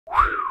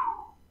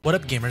What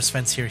up gamers,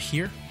 Fence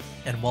here,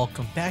 and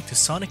welcome back to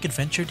Sonic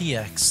Adventure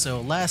DX.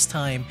 So last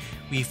time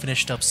we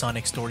finished up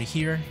Sonic's story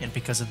here, and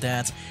because of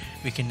that,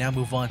 we can now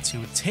move on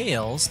to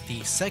Tails,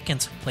 the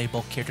second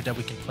playable character that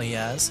we can play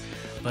as.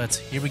 But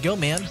here we go,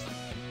 man.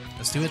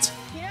 Let's do it.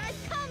 Here I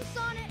come,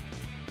 Sonic!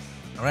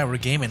 Alright, we're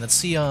gaming. Let's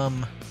see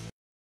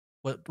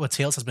what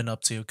Tails has been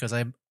up to, because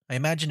I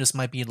imagine this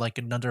might be like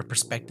another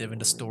perspective in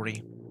the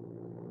story.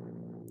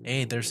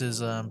 Hey, there's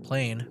his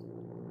plane.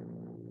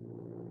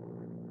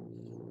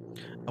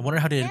 I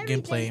wonder how the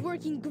gameplay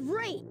working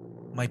great.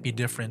 might be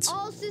different.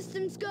 All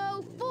systems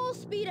go, full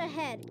speed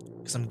ahead.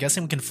 Because I'm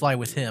guessing we can fly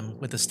with him,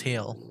 with his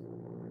tail.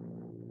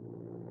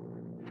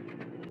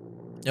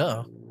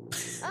 Uh-oh.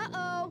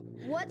 Uh-oh,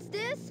 what's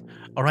this?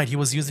 Alright, he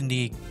was using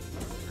the...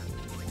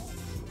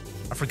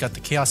 I forgot, the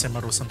Chaos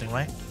Emerald or something,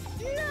 right?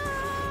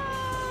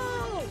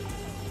 No!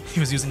 He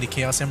was using the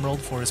Chaos Emerald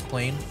for his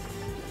plane.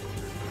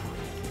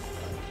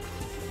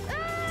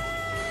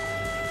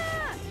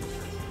 Ah!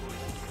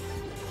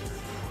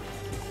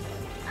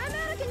 I'm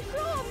out of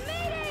control!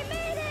 Mayday,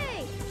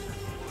 mayday!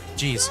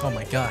 Jeez, oh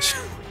my gosh.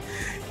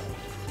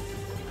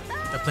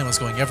 That plane was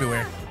going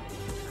everywhere.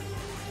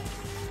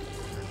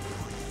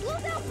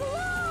 Look out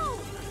below!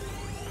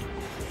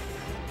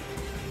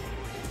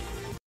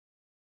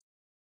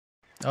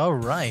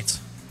 Alright.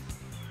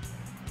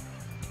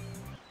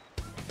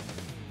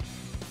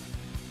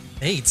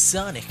 Hey, it's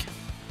Sonic.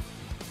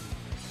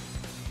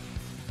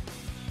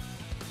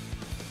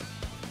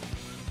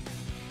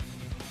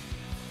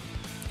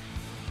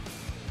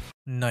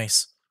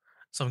 Nice.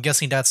 So I'm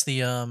guessing that's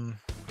the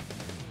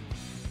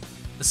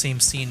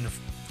same scene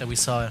that we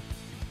saw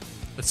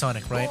with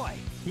Sonic, right? Boy,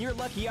 you're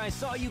lucky I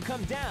saw you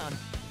come down.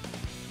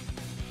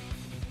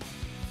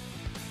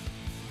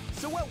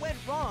 So what went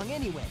wrong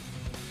anyway?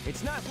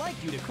 It's not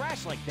like you to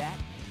crash like that.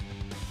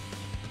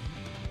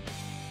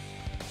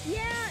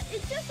 Yeah,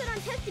 it's just that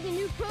I'm testing a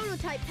new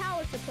prototype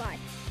power supply,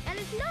 and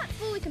it's not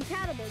fully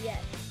compatible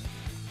yet.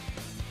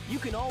 You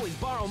can always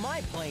borrow my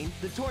plane,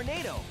 the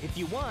Tornado, if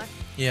you want.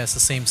 Yeah, it's the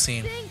same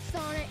scene. Thanks,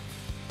 Sonic.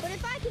 But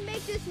if I can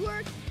make this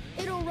work,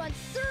 it'll run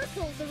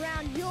circles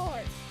around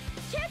yours.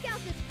 Check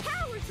out this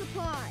power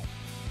supply.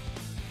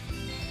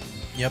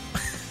 Yep.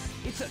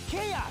 It's a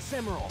Chaos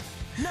Emerald.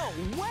 No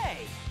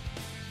way!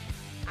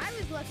 I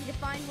was lucky to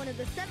find one of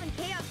the 7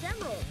 Chaos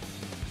Emeralds.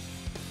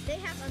 They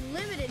have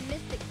unlimited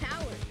mystic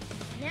powers.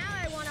 Now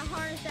I want to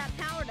harness that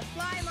power to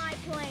fly my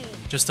plane.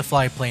 Just to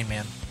fly a plane,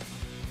 man.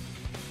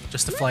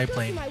 Just to fly a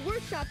plane. Let's go to my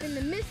workshop in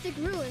the Mystic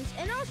Ruins,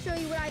 and I'll show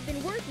you what I've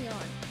been working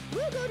on.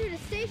 We'll go to the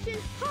station,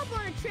 hop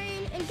on a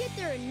train, and get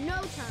there in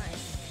no time.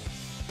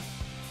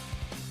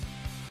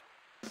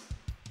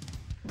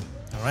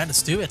 Alright,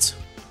 let's do it.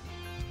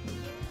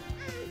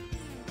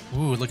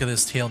 Ooh, look at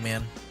this tail,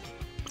 man.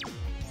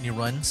 And he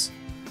runs.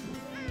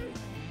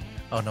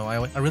 Oh no,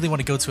 I really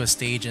want to go to a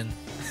stage and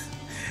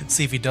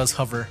see if he does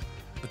hover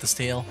with his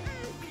tail.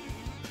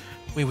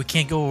 Wait, we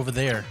can't go over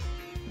there.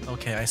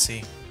 Okay, I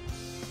see.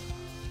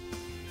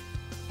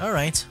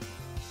 Alright.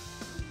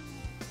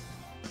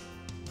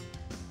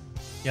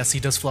 Yes, he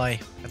does fly.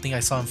 I think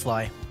I saw him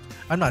fly.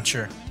 I'm not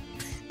sure.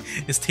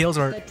 His tails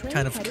are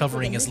kind of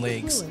covering his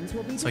legs,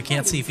 so I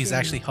can't see if he's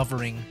actually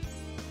hovering.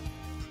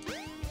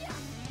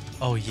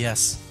 Oh,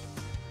 yes.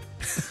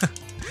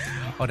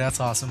 Oh,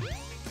 that's awesome.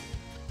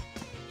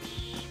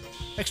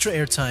 Extra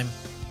airtime.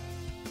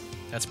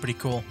 That's pretty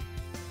cool.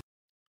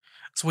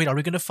 So wait, are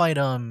we gonna fight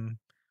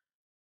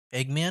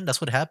Eggman?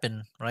 That's what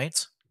happened,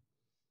 right?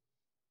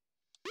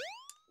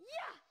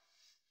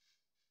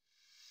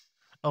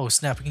 Oh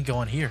snap, we can go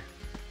on here.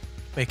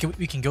 Wait,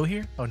 we can go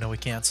here? Oh no, we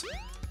can't.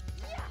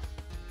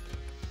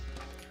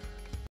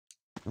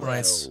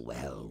 Right.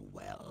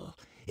 Well.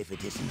 If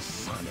it isn't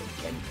Sonic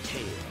and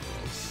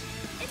Tails.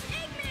 It's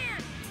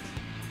Eggman!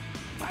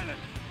 Silence!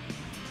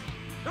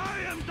 I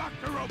am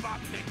Dr.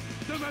 Robotnik,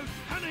 the most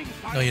cunning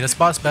No, yeah, this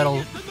boss battle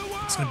is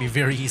is gonna be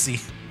very easy.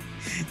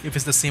 If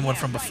it's the same one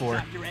from before.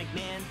 Dr.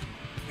 Eggman.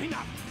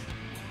 Enough!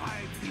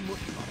 I've been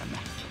working on a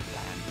master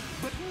plan,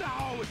 but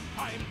now it's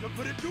time to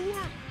put it to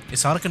work!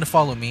 Is Sonic gonna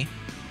follow me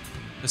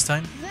this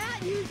time?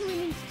 That usually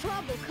means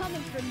trouble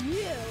coming from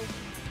you.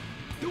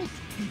 Don't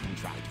even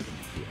try to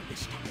interfere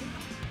this time.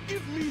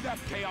 Give me that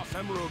Chaos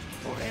Emerald,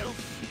 or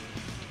else...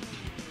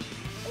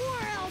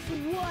 Or else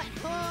what,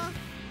 huh?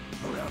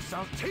 Or else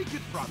I'll take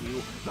it from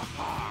you the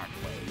hard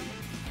way.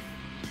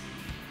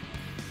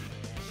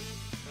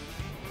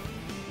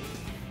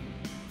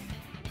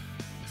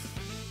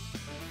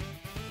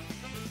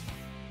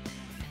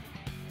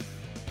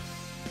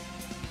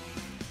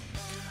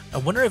 I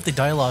wonder if the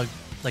dialogue,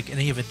 like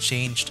any of it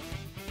changed.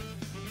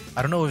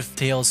 I don't know if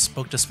Tails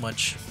spoke this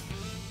much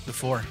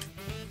before.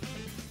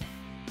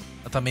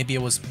 I thought maybe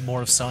it was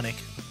more of Sonic.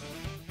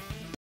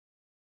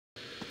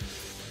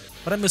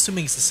 But I'm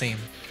assuming it's the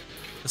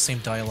same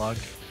dialogue.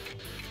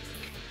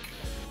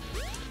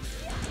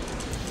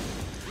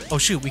 Oh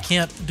shoot, we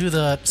can't do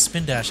the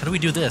spin dash. How do we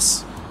do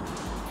this?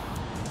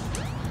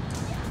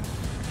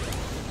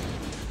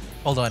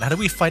 Hold on, how do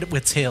we fight it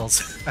with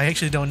Tails? I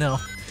actually don't know.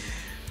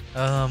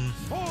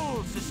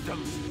 All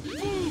systems,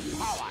 full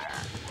power.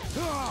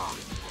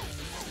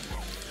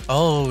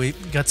 Oh, we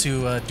got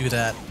to do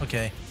that.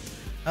 Okay.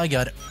 I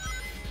got it.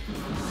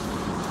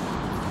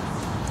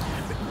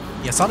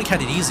 Yeah, Sonic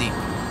had it easy.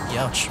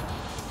 Ouch.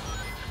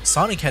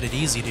 Sonic had it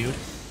easy, dude.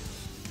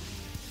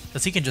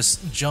 Because he can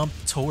just jump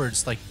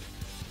towards, like...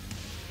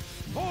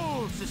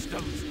 All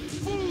systems,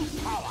 full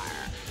power!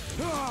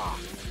 Ah,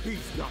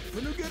 he's not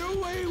gonna get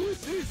away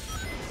with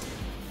this!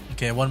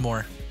 Okay, one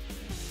more.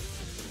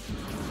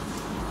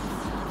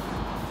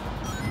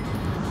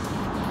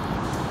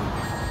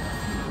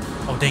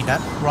 Oh dang,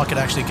 that rocket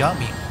actually got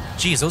me.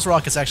 Jeez, those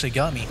rockets actually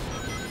got me.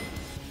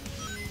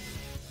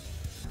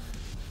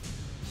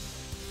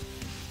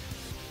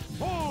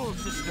 All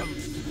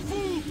systems,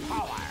 full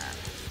power!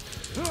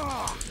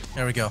 Ah,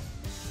 There we go.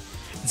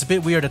 It's a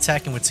bit weird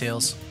attacking with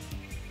Tails.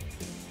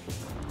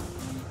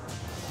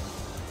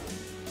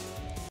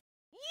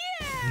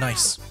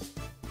 Nice.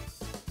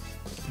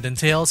 And then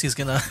Tails, he's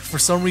gonna, for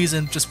some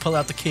reason, just pull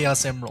out the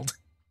Chaos Emerald.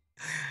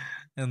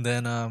 And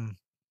then,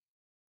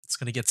 it's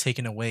gonna get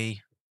taken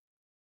away.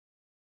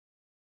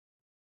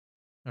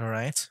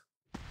 Alright.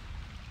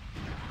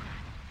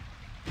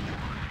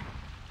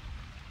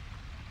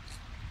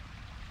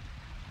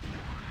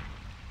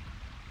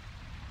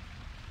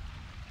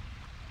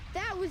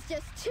 That was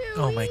just too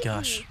Oh my easy.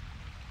 gosh.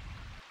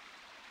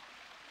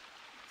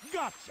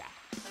 gotcha!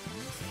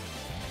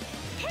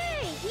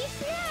 Hey, he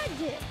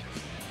snagged it.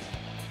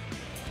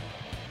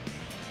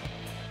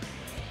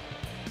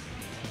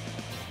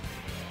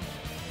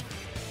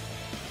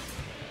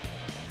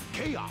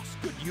 Chaos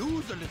could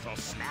use a little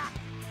snap.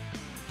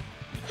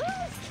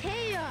 Who's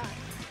Chaos?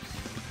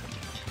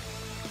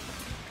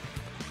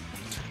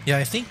 Yeah,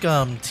 I think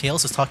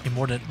Tails is talking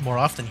more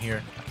often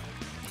here.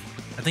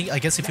 I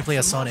guess if you play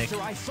as Sonic,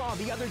 Monster I saw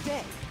the other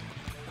day.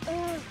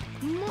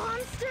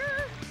 Monster?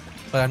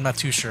 but I'm not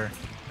too sure.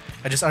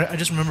 I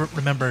just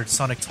remember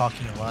Sonic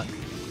talking a lot.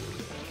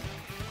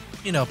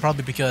 You know,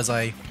 probably because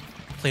I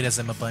played as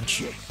him a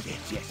bunch. Yes,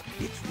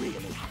 it's really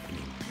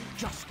happening.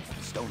 Just as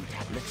the stone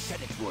tablet said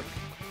it would.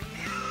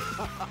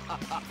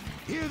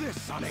 Hear this,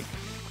 Sonic?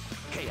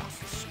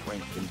 Chaos'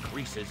 strength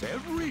increases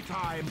every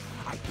time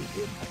I give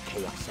him a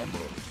Chaos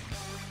Emerald.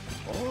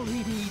 All he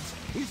needs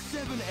is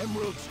 7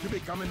 emeralds to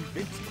become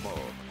invincible.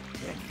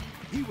 Then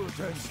he will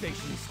turn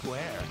Station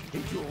Square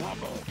into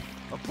rubble,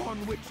 upon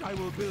which I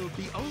will build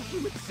the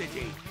ultimate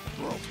city,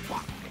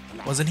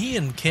 Robotnik. Wasn't he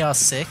in Chaos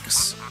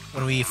 6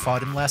 when we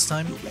fought him last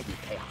time? You ready,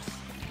 Chaos?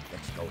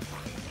 Let's go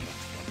find the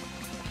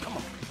next one. Come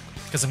on.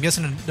 Because I'm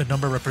guessing the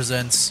number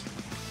represents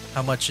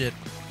how much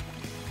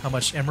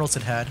emeralds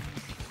it had.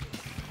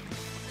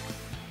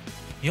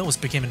 He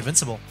almost became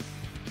invincible.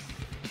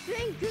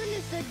 Thank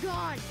goodness they're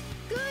gone.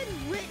 Good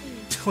written.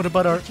 What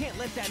about our You can't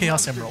let that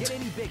Chaos monster Emerald? get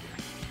any bigger.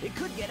 It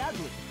could get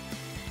ugly.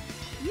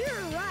 You're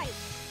right.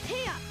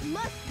 Chaos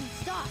must be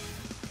stopped.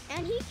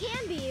 And he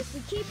can be if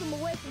we keep him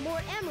away from more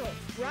emeralds,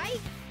 right?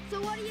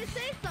 So what do you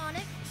say,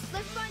 Sonic?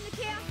 Let's find the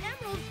Chaos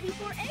Emeralds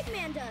before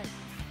Eggman does.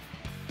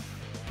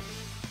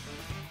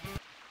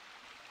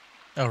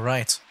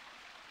 Alright.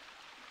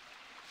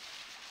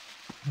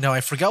 Now,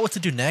 I forgot what to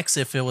do next,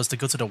 if it was to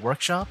go to the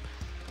workshop.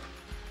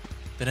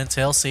 Didn't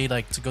Tails say,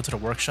 like, to go to the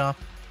workshop?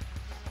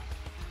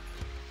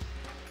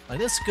 Like,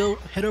 let's go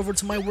head over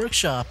to my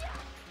workshop.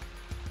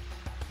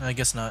 I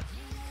guess not.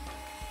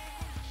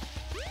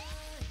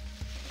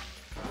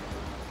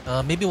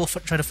 Maybe we'll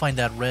try to find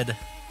that red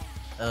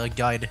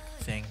guide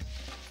thing.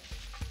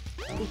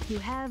 If you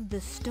have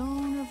the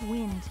Stone of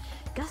Wind,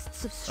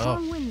 gusts of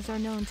strong winds are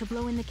known to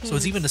blow in the caves. So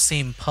it's even the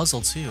same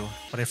puzzle too,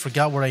 but I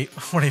forgot where I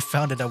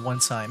found it at one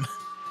time.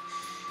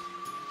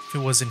 If it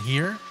was in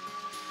here?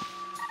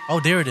 Oh,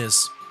 there it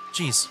is.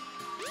 Jeez.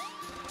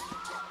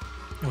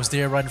 It was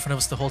there right in front of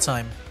us the whole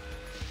time.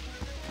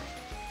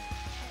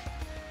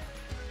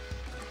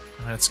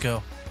 Alright, let's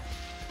go.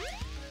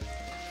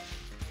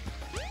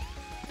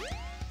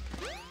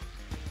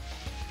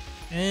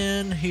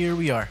 And here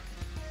we are.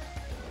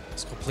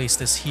 Let's go place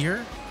this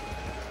here.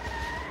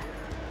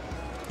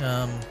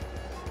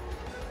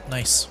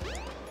 Nice.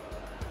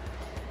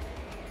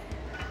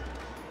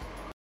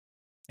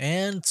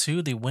 And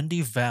to the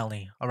Windy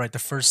Valley. Alright, the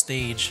first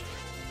stage.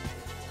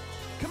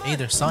 Come Hey on.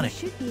 there, You Sonic.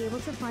 should be able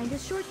to find a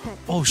shortcut.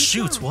 Oh if you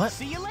shoot, try. what?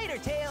 See you later,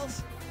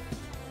 Tails.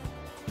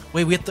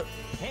 Wait, we have to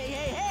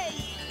Hey.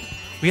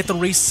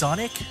 race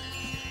Sonic?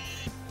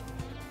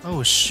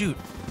 Oh shoot.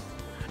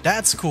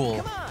 That's cool.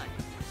 Come on.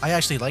 I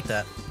actually like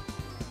that.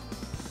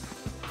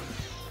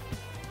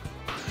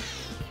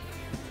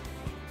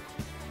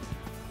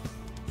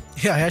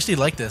 Yeah, I actually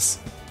like this.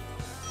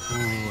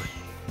 Ooh.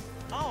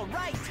 All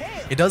right,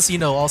 Tails. It does, you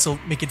know, also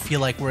make it feel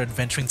like we're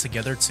adventuring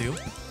together too.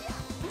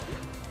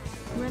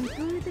 Run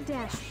through the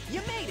dash.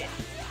 You made it.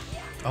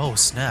 Oh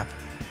snap.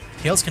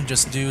 Tails can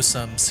just do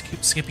some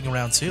skipping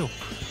around too.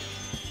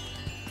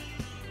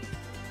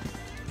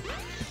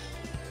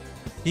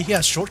 He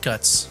has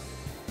shortcuts.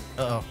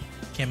 Uh-oh.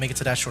 Can't make it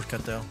to that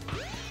shortcut though.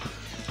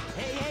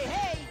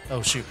 Hey.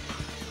 Oh shoot.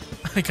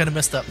 I kinda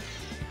messed up.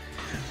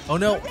 Oh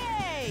no!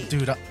 Hooray!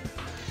 Dude,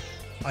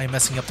 I am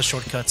messing up the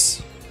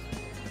shortcuts.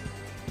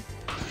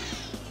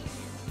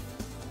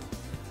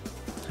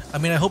 I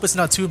mean, I hope it's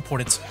not too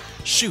important.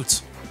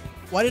 Shoot!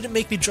 Why did it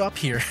make me drop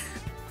here?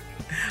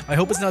 I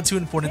hope it's not too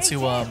important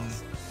to,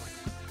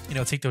 you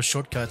know, take those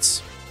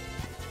shortcuts.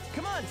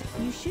 Come on.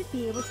 You should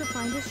be able to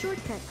find a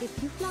shortcut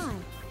if you fly.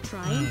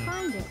 Try and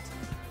find it.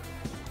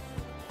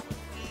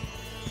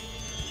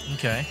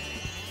 Okay.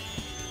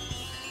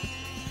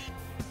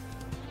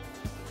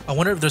 I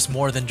wonder if there's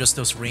more than just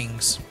those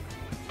rings.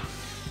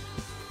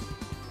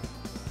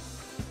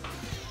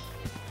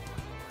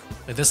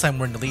 But this time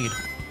we're in the lead.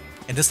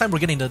 And this time we're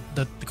getting the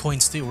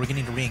coins too. We're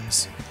getting the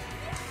rings.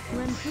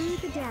 Run through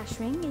the dash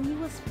ring and you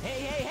will...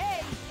 Hey, hey,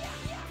 hey!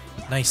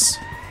 Nice.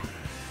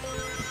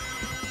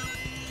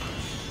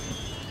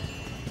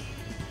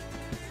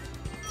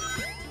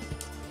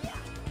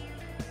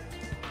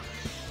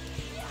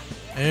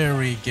 There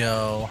we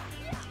go.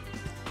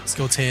 Let's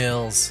go,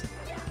 Tails.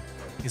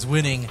 He's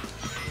winning.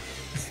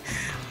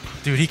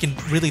 Dude, he can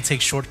really take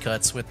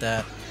shortcuts with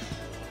that.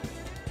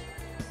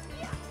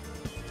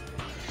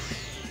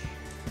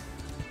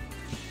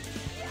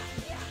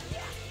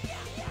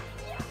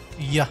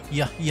 Yeah.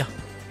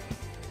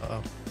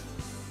 Uh-oh.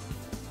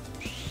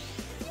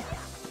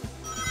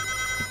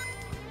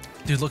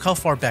 Dude, look how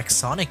far back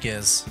Sonic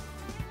is.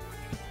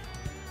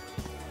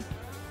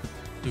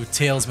 Dude,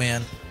 Tails,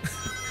 man.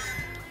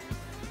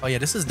 Oh yeah,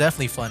 this is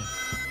definitely fun.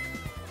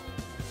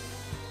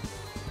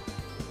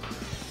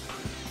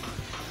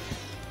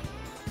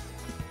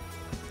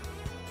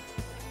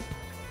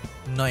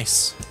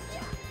 Nice.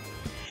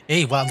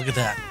 Hey, wow, look at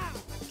that.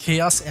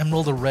 Chaos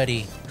Emerald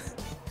already.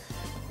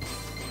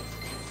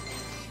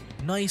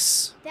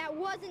 Nice. That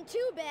wasn't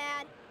too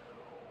bad.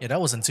 Yeah, that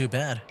wasn't too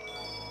bad.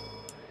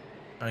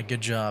 Alright,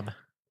 good job.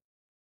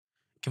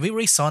 Can we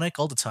race Sonic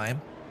all the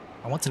time?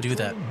 I want to do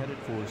that. Headed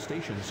for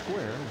Station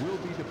Square will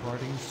be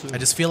departing soon. I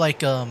just feel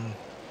like,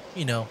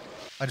 you know,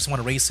 I just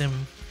want to race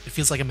him. It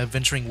feels like I'm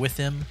adventuring with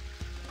him.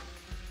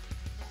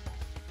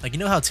 Like, you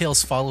know how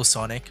Tails follows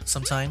Sonic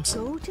sometimes?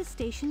 Go to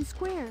Station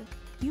Square.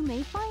 You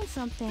may find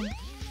something.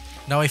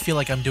 Now I feel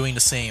like I'm doing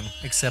the same,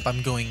 except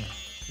I'm going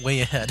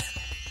way ahead.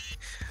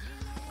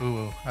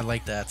 Ooh, I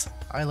like that.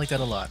 I like that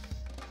a lot.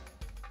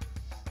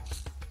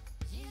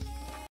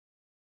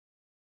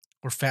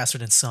 We're faster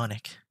than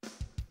Sonic.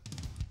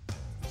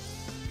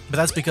 But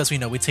that's because, you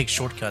know, we take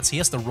shortcuts. He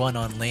has to run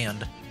on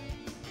land.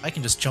 I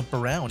can just jump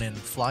around and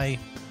fly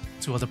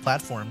to other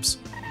platforms.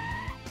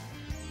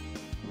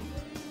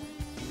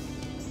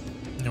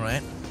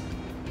 Alright.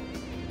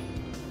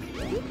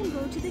 You can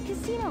go to the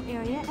casino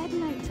area at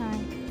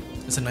nighttime.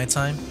 Is it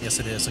nighttime? Yes,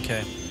 it is.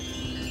 Okay.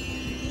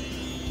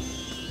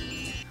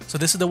 So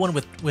this is the one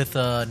with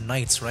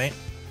knights, right?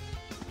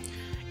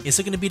 Is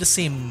it going to be the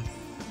same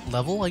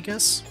level, I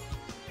guess?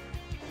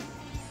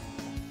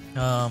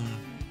 There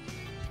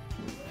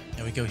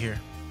we go here.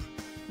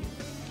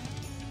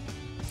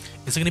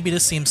 Is it going to be the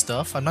same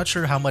stuff? I'm not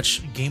sure how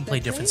much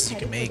gameplay differences you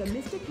can make The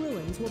Mystic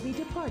Ruins will be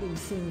departing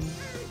soon.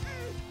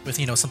 with,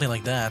 you know, something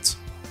like that.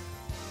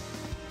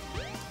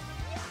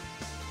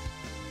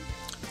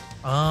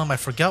 I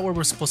forgot what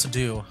we're supposed to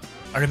do.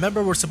 I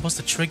remember we're supposed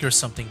to trigger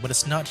something, but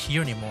it's not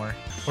here anymore.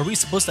 Were we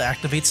supposed to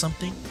activate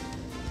something?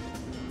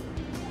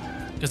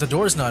 Because the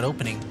door is not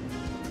opening.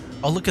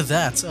 Oh, look at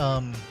that.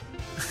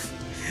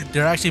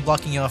 They're actually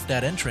blocking off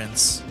that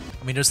entrance.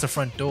 I mean, there's the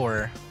front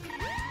door.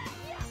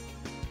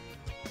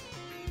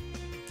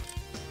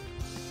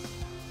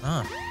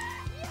 Ah.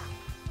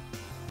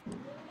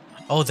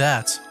 Oh,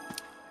 that.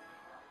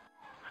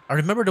 I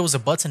remember there was a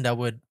button that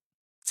would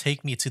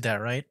take me to that,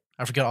 right?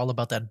 I forgot all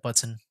about that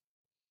button.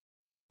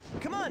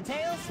 Come on,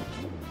 Tails!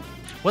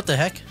 What the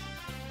heck?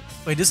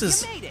 Wait, this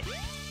is... You made it!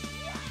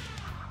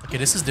 Okay,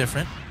 this is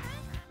different.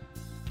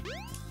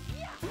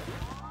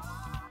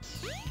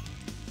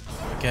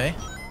 Okay.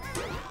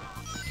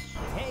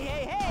 Hey,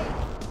 hey, hey!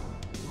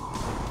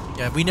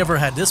 Yeah, we never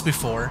had this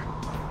before.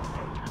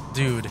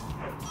 Dude.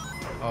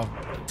 Oh,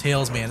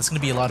 Tails, man. It's gonna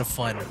be a lot of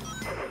fun.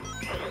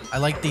 I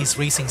like these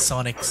Racing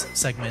Sonic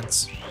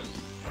segments.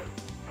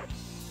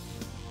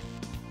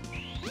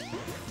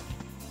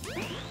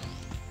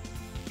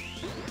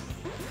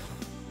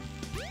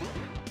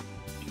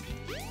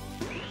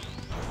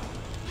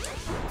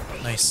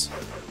 Nice.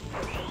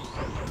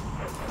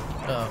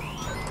 Uh-oh.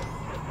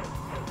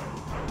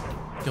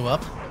 Go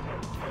up.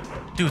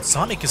 Dude,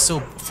 Sonic is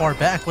so far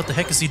back. What the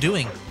heck is he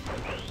doing?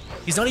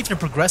 He's not even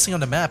progressing on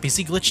the map. Is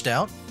he glitched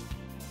out?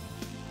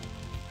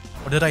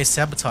 Or did I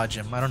sabotage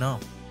him? I don't know.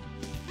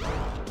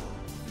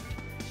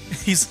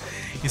 He's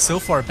so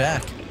far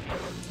back.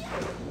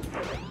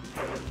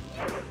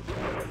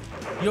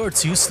 You're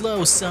too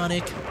slow,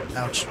 Sonic.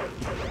 Ouch.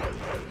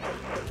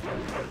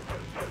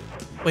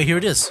 Wait, here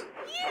it is.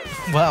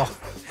 Wow.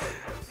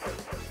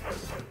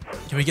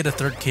 Can we get a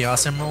third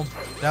Chaos Emerald?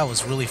 That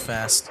was really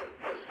fast.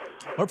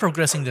 We're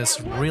progressing this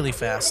really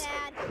fast.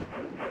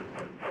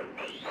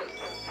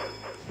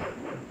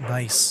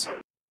 Nice.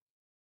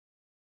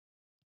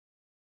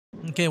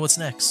 Okay, what's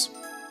next?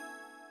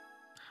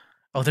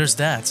 Oh, there's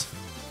that.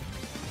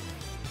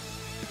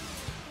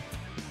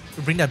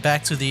 We bring that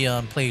back to the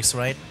place,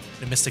 right?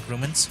 The Mystic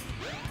Ruins.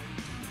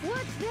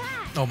 What's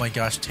that? Oh my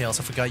gosh, Tails,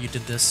 I forgot you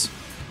did this.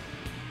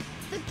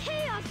 The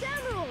Chaos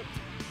Emerald!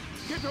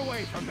 Get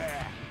away from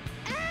there!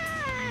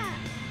 Ah!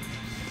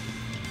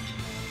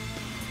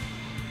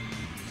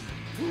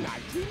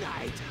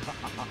 Nighty-night!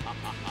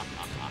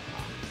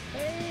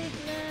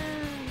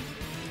 Eggman!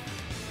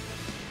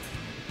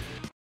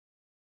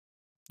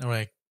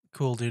 Alright,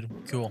 cool, dude.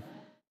 Cool.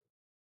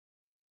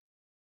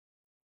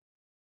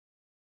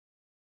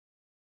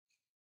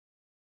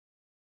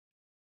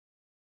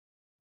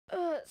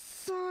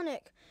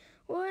 Sonic,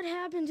 what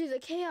happened to the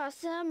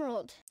Chaos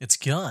Emerald? It's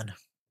gone.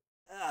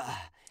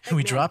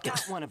 We Eggman dropped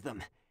got it. one of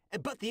them,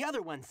 but the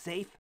other one's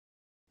safe.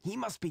 He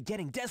must be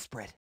getting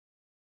desperate.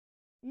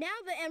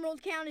 Now the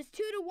emerald count is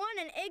 2-1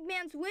 and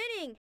Eggman's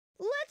winning.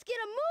 Let's get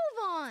a move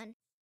on.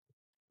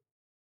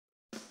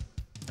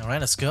 Alright,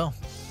 let's go.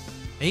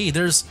 Hey,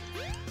 there's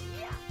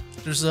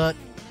is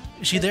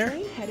she there?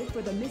 Train headed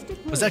for the Mystic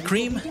Was that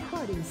Ruins will Cream? be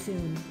departing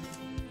soon.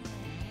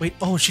 Wait,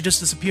 oh, she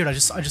just disappeared. I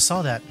just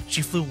saw that.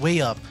 She flew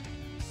way up.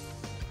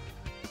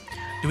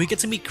 Do we get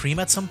to meet Cream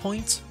at some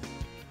point?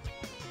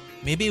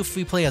 Maybe if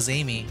we play as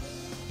Amy.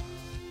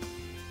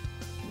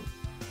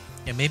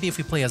 Yeah, maybe if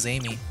we play as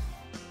Amy.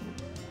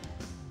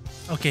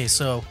 Okay,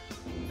 so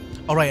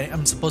alright,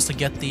 I'm supposed to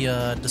get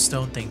the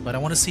stone thing, but I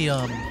want to see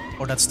or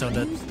not stone,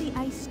 Use the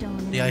ice stone.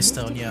 in the ice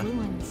stone, Mystic yeah.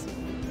 Ruins.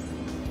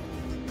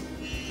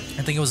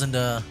 I think it was in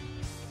the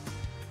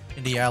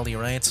alley,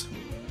 right?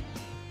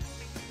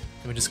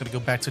 Then we're just gonna go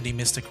back to the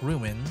Mystic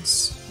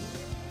Ruins.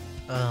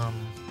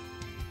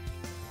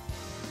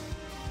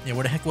 Yeah,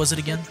 where the heck was it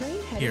again? The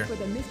train headed Here. for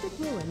the Mystic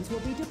Ruins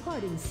will be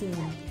departing soon.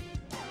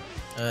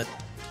 There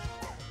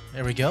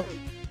we go.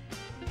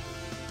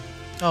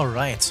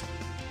 Alright.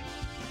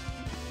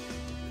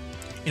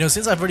 You know,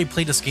 since I've already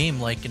played this game,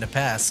 like, in the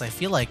past, I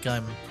feel like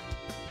I'm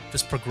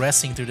just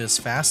progressing through this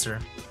faster.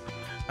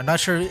 I'm not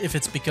sure if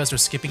it's because they're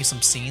skipping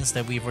some scenes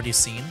that we've already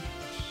seen.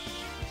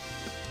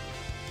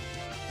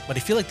 But I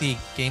feel like the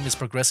game is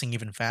progressing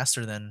even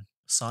faster than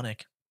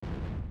Sonic.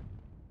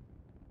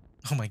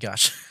 Oh my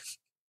gosh.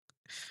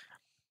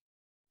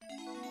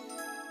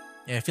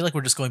 Yeah, I feel like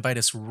we're just going by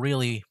this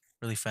really,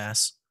 really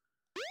fast.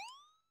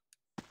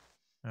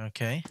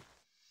 Okay.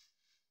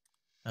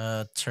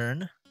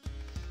 Turn.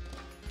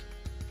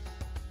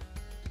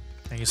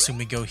 I assume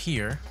we go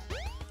here.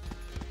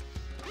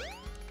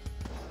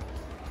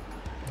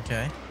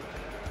 Okay.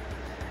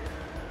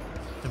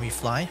 Then we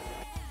fly.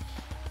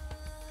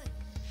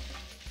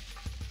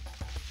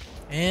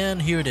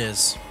 And here it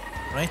is,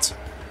 right?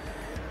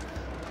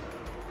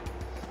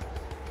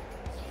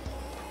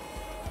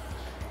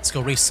 Let's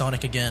go race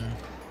Sonic again.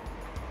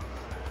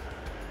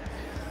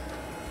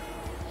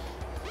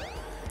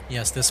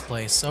 Yes, this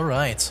place.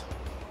 Alright.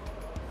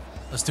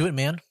 Let's do it,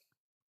 man.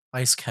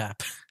 Ice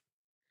cap.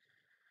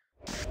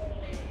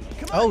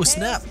 Oh,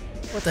 snap!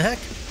 What the heck?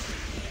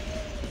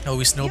 Oh,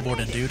 we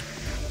snowboarding, dude.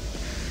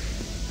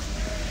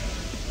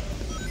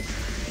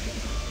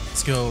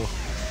 Let's go.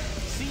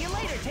 See you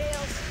later,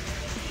 Tails.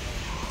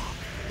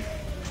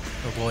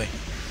 Oh boy.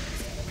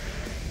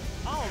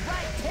 All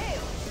right,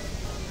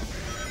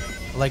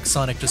 Tails. I like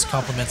Sonic just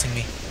complimenting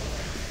me.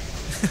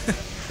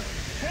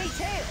 Hey,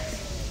 Tails.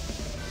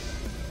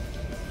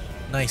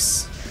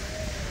 Nice.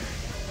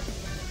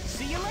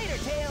 See you later,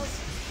 Tails.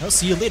 I'll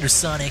see you later,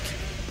 Sonic.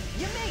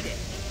 You made it.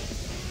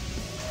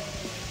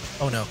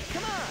 Oh no.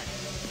 Come on.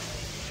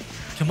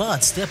 Come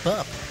on, step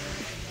up.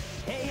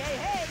 Hey, hey,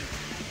 hey.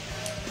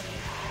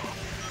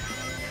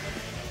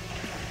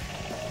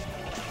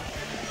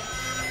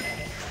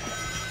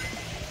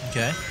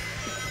 Okay.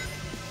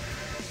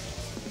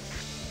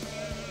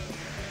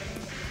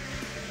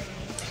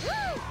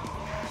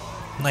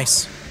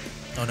 Nice.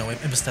 Oh no, I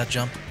missed that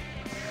jump.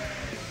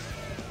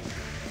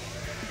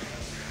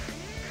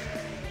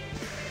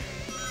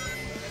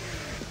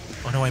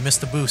 Oh no, I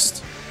missed the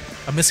boost.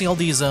 I'm missing all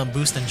these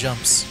boost and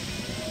jumps.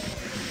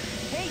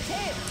 Hey,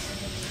 Tails.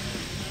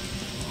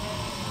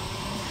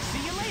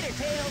 See you later,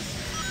 Tails.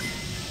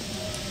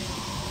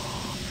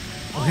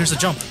 Oh, here's a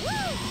jump.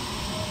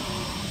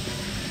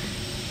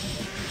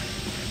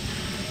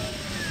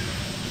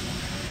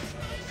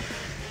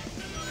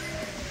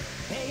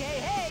 Hey, hey,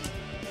 hey.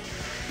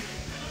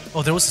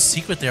 Oh, there was a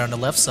secret there on the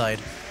left side.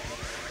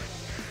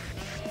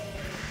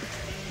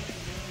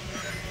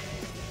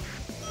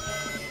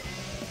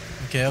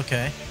 Okay,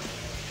 okay.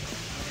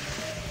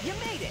 You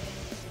made it.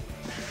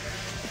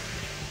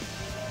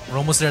 We're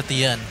almost there at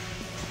the end.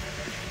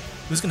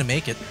 Who's gonna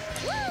make it?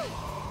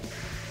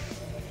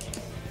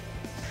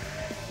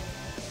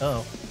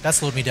 Uh-oh. That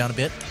slowed me down a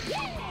bit.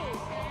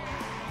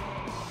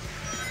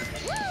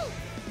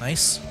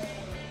 Nice.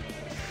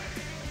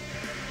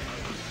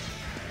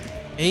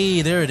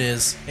 Hey, there it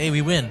is. Hey,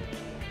 we win.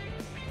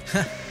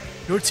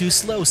 You're too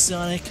slow,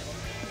 Sonic.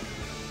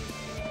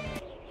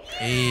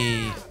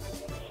 Hey.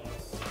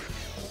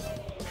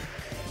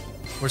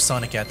 Where's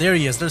Sonic at? There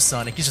he is. There's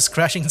Sonic. He's just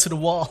crashing into the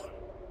wall.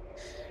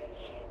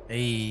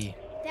 Hey.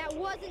 That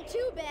wasn't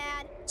too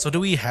bad. So do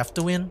we have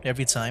to win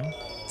every time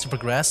to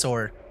progress,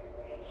 or,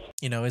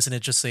 you know, isn't it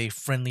just a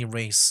friendly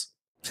race?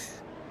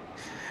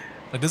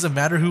 Like, does it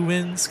matter who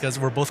wins? Because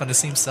we're both on the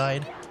same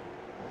side.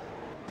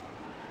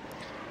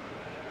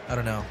 I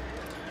don't know.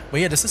 But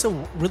yeah, this is a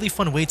really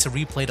fun way to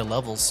replay the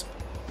levels.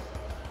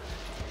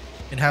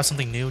 And have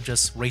something new,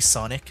 just race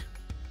Sonic.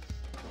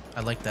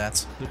 I like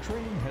that. The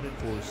train headed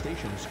for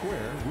Station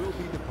Square will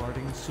be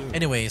departing soon.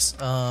 Anyways,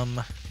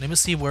 let me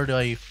see where do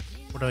I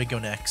go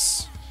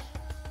next?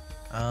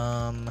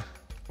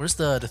 Where's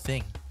the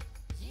thing?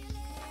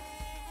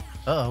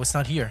 Uh-oh, it's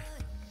not here.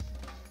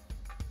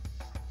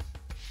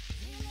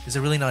 Is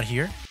it really not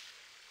here?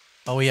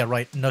 Oh yeah,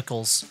 right,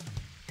 Knuckles.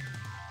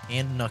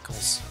 And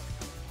Knuckles.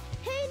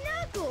 Hey,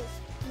 Knuckles!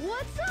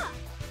 What's up?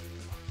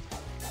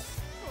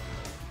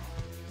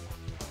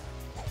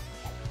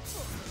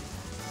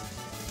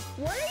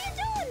 What are you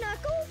doing,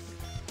 Knuckles?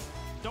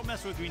 Don't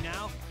mess with me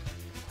now.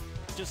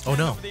 Just Oh, hand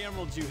no. over the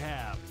emeralds you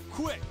have.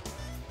 Quick!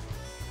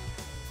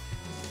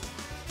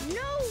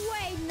 No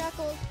way,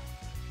 Knuckles!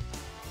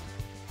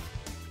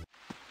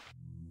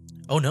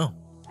 Oh no.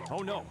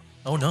 Oh no.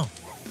 Oh no.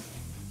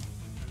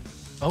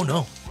 Oh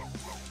no.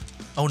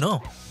 Oh no.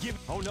 Give.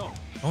 Oh no.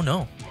 Oh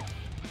no.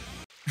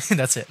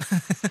 That's it.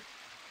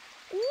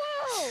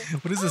 Whoa!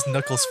 What is this Oh,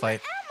 Knuckles no, the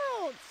fight?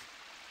 emeralds!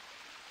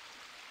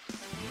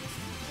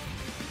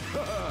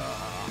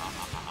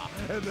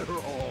 And they're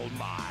all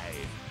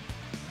mine.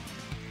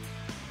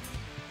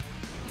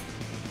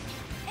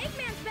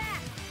 Eggman's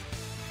back!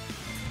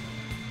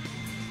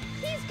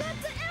 He's got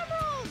the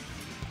emeralds!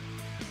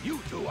 You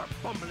two are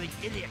fumbling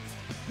idiots.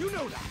 You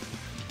know that.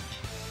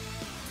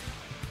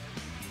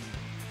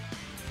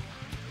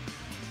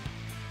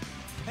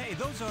 Hey,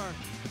 those are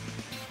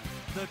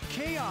the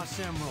Chaos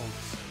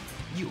Emeralds.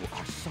 You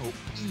are so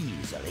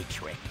easily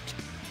tricked.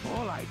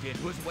 All I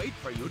did was wait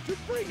for you to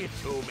bring it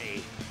to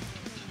me.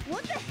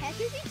 What the heck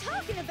is he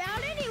talking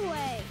about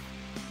anyway?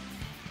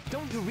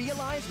 Don't you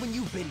realize when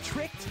you've been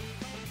tricked?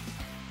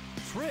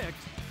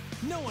 Tricked?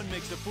 No one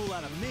makes a fool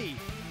out of me.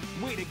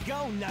 Way to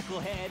go,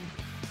 knucklehead.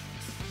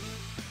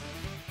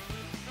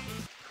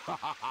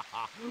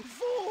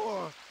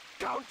 4!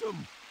 Count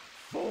them!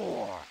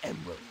 4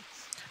 emeralds.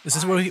 This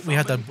is where we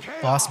had the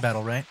boss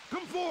battle, right?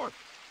 Come forth!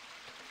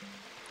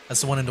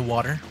 That's the one in the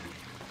water,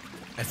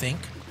 I think.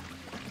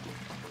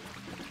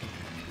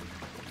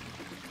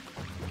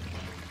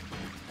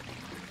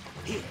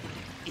 Here,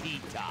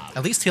 eat up.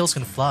 At least Tails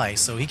can fly,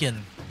 so he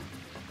can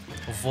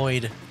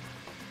avoid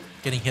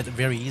getting hit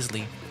very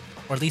easily.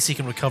 Or at least he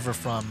can recover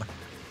from,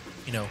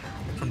 you know,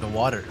 from the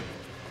water.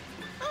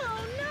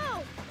 Oh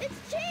no!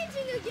 It's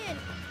changing again!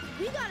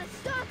 We gotta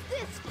stop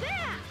this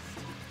fast!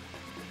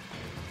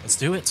 Let's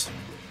do it.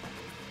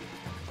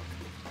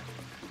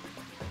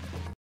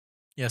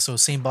 Yeah, so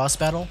same boss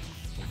battle?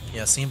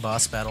 Yeah, same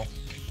boss battle.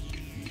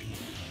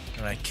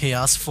 Alright,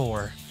 Chaos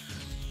 4.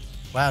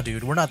 Wow,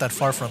 dude, we're not that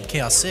far from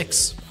Chaos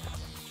 6.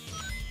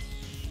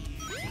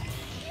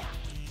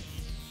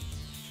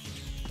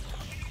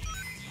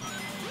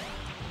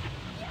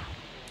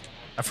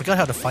 I forgot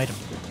how to fight him.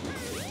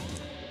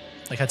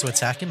 Like how to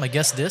attack him? I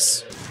guess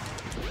this?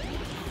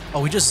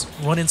 Oh, we just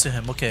run into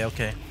him. Okay,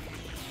 okay.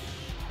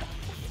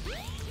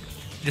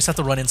 You just have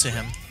to run into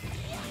him.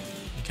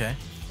 Okay.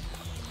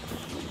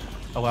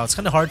 Oh wow, it's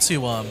kind of hard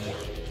to, I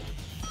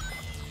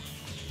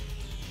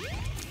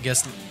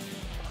guess,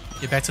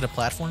 get back to the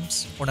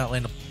platforms? Or not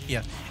land,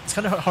 yeah. It's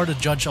kind of hard to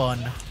judge on,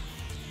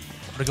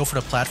 or to go for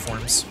the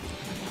platforms.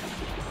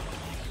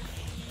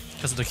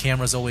 Because the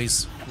camera's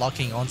always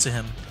locking onto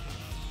him.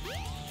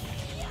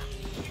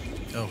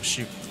 Oh,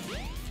 shoot.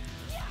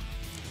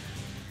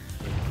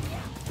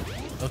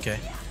 Okay.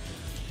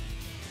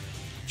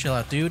 Chill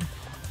out, dude.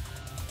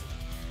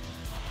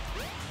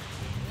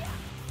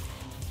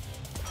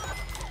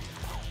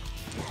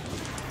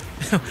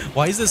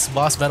 Why is this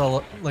boss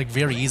battle like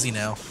very easy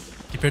now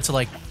compared to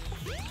like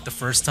the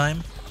first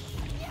time?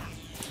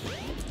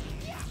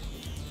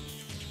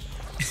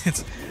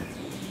 It's...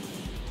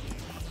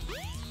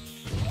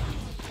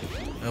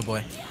 Oh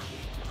boy.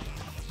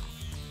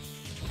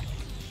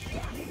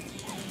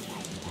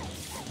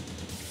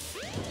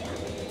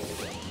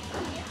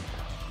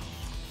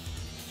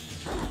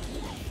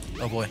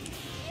 Oh boy.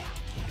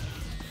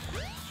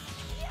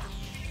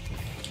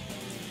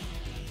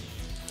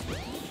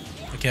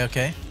 Okay,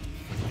 okay.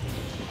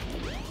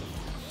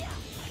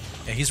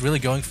 Yeah, he's really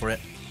going for it.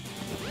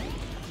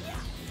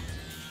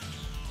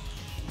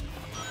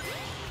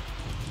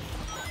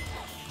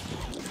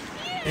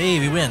 Hey,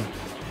 we win.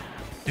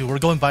 Dude, we're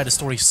going by the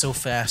story so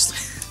fast.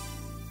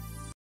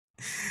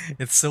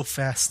 It's so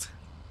fast.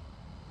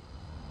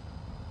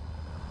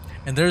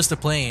 And there's the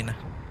plane.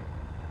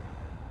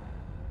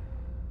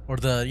 Or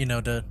the, you know,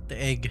 the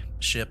egg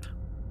ship.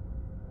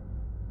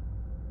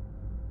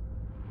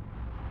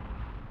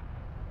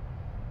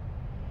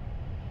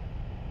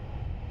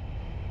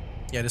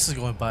 Yeah, this is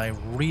going by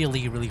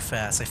really, really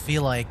fast. I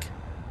feel like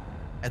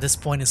at this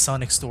point in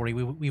Sonic's story,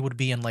 we would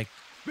be in like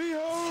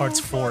Behold Parts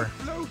 4. my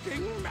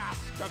floating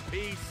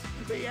masterpiece,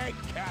 the Egg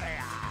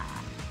Carrier.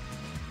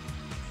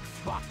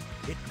 But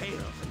it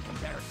pales in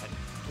comparison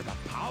to the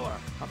power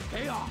of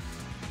chaos.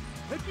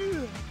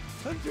 Adieu,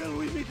 Until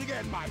we meet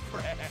again, my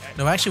friend.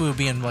 No, actually, we'll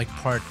be in like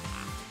part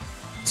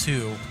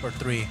 2 or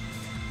 3.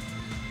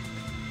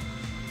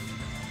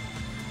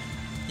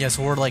 Yeah,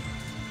 so we're like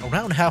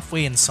around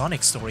halfway in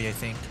Sonic's story, I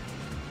think.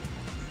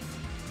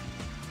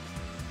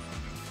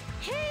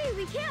 Hey,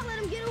 we can't let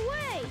him get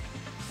away.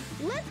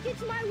 Let's get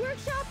to my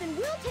workshop and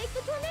we'll take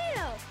the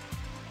tornado.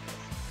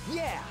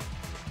 Yeah!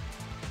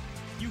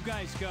 You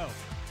guys go.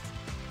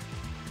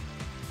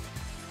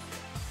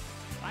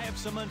 I have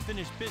some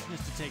unfinished business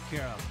to take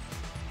care of.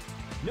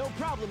 No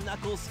problem,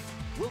 Knuckles.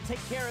 We'll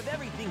take care of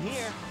everything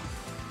here.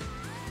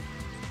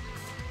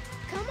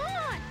 Come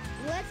on,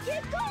 let's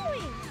get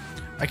going.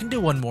 I can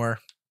do one more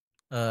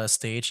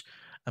stage.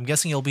 I'm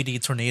guessing it'll be the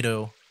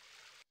tornado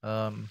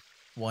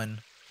one.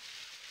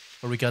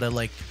 Where we gotta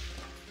like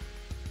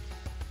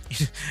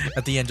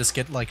at the end just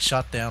get like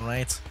shot down,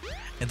 right?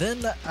 And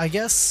then I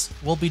guess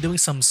we'll be doing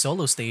some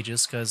solo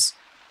stages because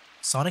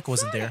Sonic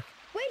wasn't there.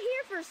 Wait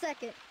here for a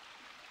second.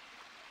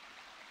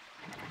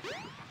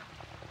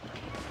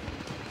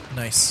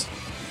 Nice.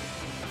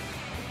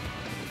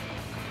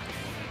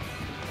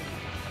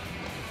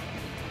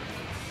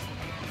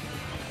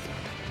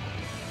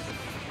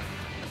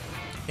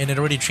 And it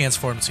already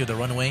transformed to the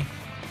runway.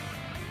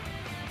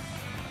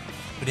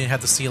 We didn't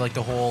have to see like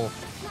the whole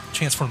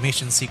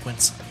transformation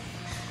sequence.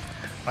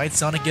 Alright,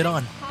 Sonic, get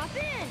on. Hop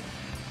in.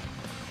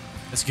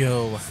 Let's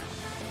go.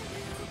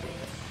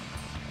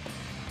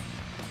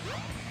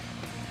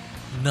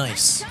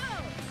 Nice. Go.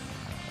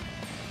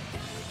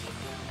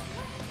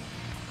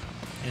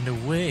 And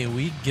away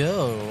we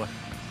go.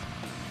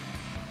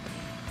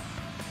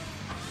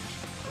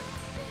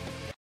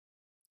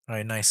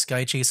 Alright, nice.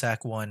 Sky Chase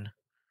Act 1.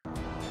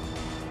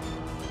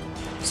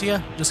 So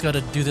yeah, just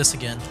gotta do this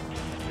again.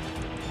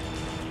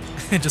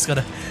 Just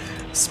gotta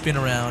spin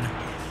around.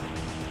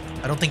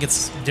 I don't think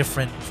it's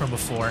different from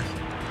before.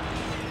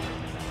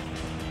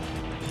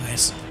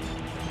 Nice.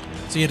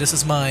 So yeah, this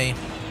is my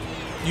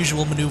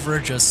usual maneuver,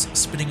 just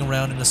spinning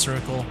around in a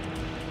circle.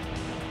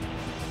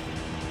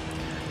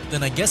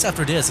 Then I guess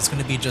after this, it's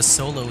gonna be just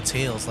solo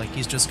Tails. Like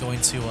he's just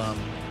going to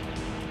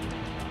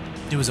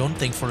do his own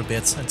thing for a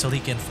bit until he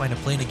can find a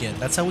plane again.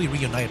 That's how we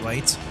reunite,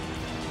 right?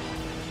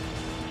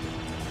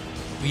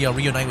 We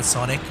reunite with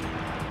Sonic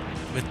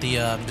with the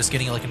just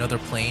getting like another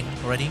plane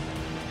already.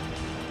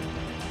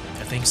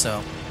 I think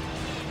so.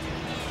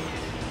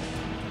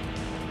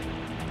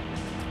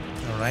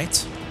 All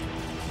right.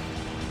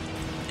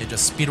 Yeah,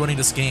 just speedrunning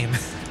this game.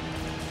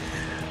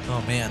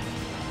 Oh man.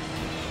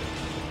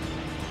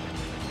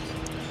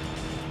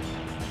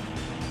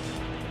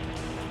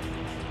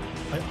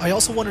 I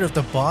also wonder if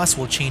the boss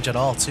will change at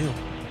all too,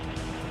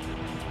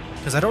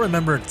 because I don't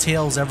remember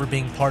Tails ever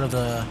being part of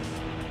the,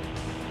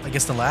 I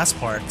guess, the last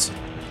part,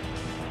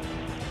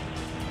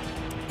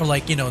 or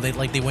like, you know, they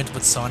went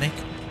with Sonic.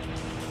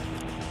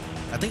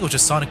 I think it was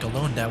just Sonic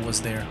alone that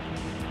was there.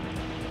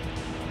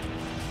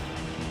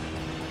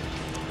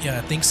 Yeah,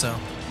 I think so.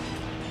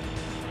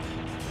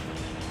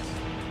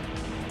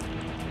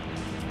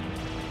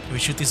 Do we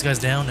shoot these guys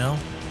down? No?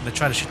 I'm gonna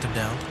try to shoot them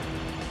down.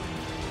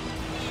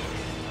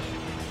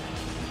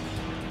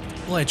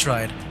 Well, I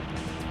tried.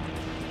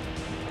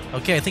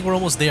 Okay, I think we're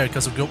almost there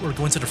because we're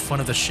going to the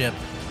front of the ship.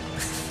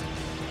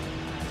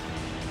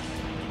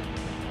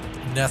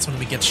 And that's when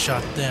we get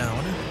shot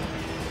down.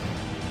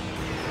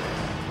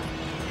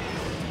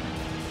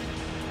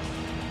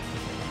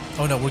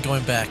 Oh no, we're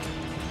going back.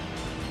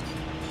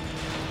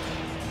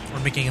 We're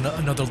making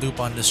another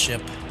loop on this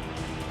ship.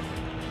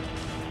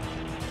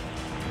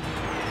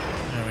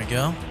 There we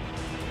go.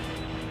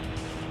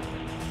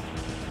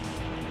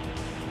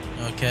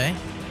 Okay.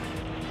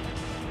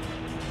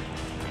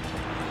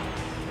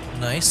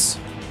 Nice.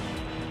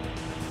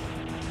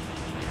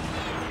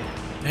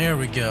 There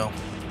we go.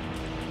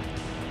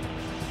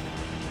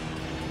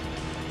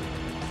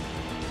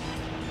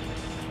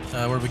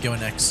 Where are we going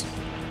next?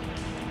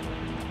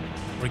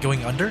 We're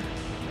going under?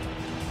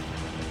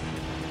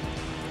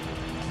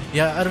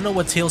 Yeah, I don't know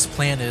what Tails'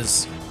 plan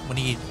is when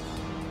he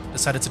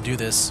decided to do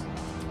this.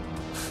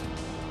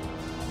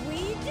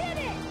 We did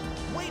it!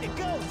 Way to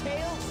go,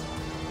 Tails!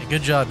 Yeah,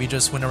 good job, you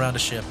just went around the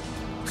ship.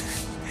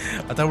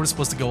 I thought we were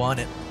supposed to go on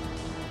it.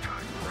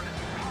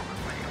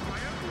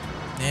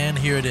 And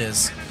here it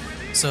is.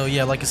 So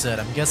yeah, like I said,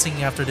 I'm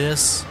guessing after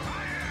this,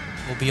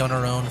 we'll be on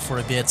our own for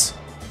a bit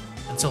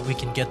until we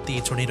can get the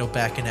tornado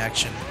back in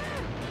action.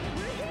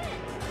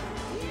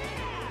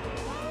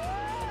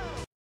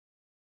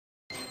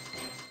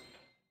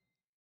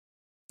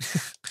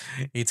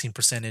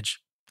 18%.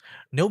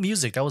 No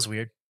music, that was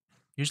weird.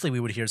 Usually we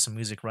would hear some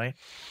music, right?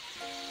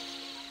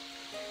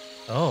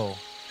 Oh.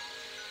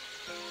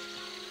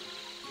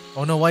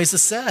 Oh no, why is it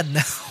sad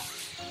now?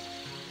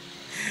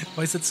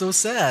 Why is it so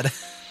sad?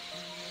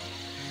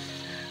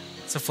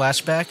 It's a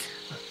flashback?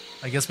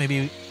 I guess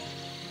maybe...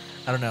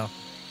 I don't know.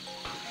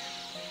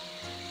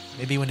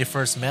 Maybe when they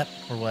first met,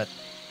 or what?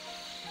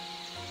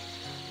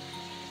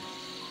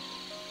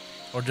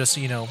 Or just,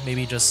 you know,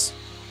 maybe just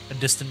a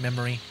distant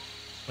memory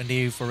when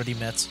they've already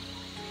met.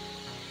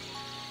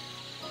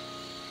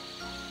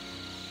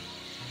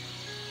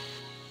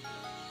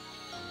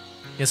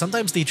 Yeah,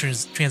 sometimes the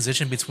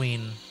transition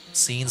between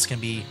scenes can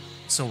be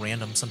so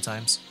random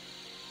sometimes.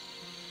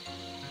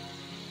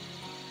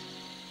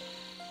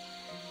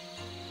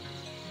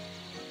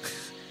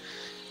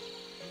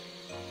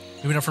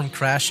 We went from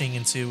crashing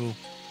into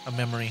a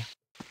memory.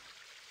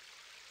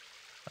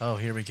 Oh,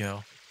 here we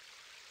go.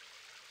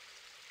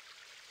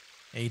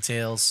 Hey,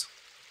 Tails.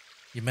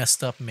 You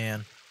messed up,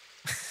 man.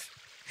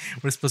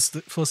 We're supposed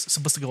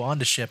to go on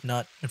the ship,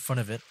 not in front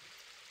of it.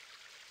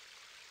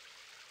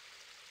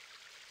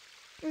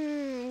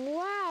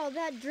 Wow,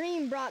 that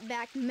dream brought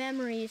back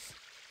memories.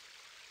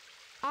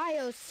 I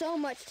owe so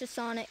much to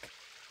Sonic.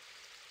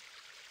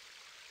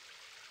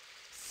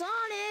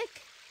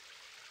 Sonic!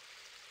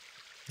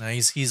 Nah,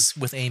 he's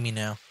with Amy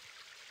now.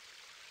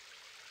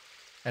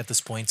 At this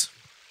point.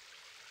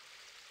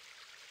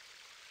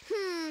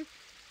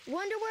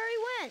 Wonder where he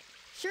went.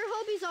 Sure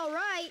hope he's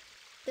alright.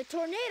 The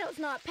tornado's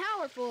not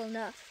powerful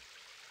enough.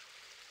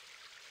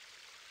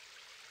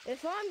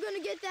 If I'm gonna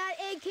get that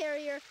egg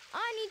carrier,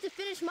 I need to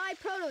finish my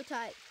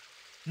prototype.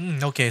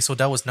 Okay, so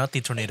that was not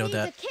the tornado it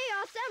that... needs a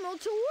Chaos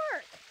Emerald to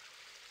work.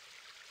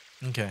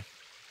 Okay.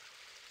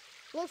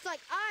 Looks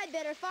like I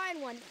better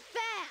find one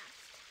fast.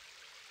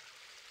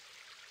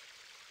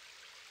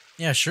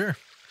 Yeah, sure.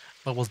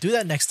 But we'll do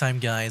that next time,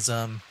 guys.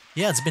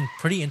 Yeah, it's been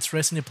pretty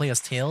interesting to play as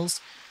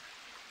Tails.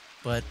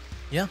 But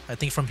yeah, I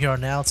think from here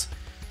on out,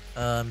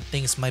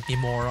 things might be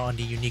more on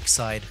the unique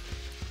side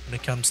when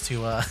it comes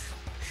to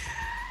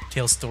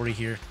Tails' story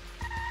here.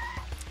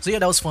 So yeah,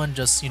 that was fun,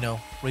 just, you know,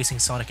 racing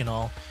Sonic and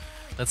all.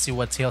 Let's see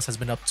what Tails has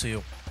been up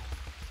to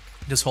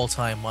this whole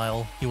time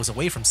while he was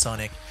away from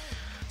Sonic.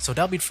 So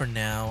that'll be it for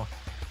now.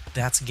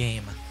 That's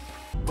game.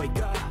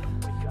 Wake up,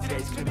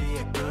 today's gonna be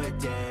a good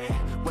day.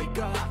 Wake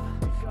up,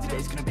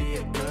 today's gonna be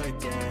a good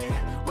day.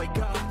 Wake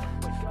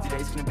up,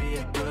 today's gonna be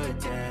a good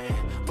day.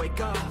 Wake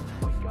up,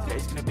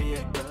 today's gonna be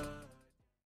a good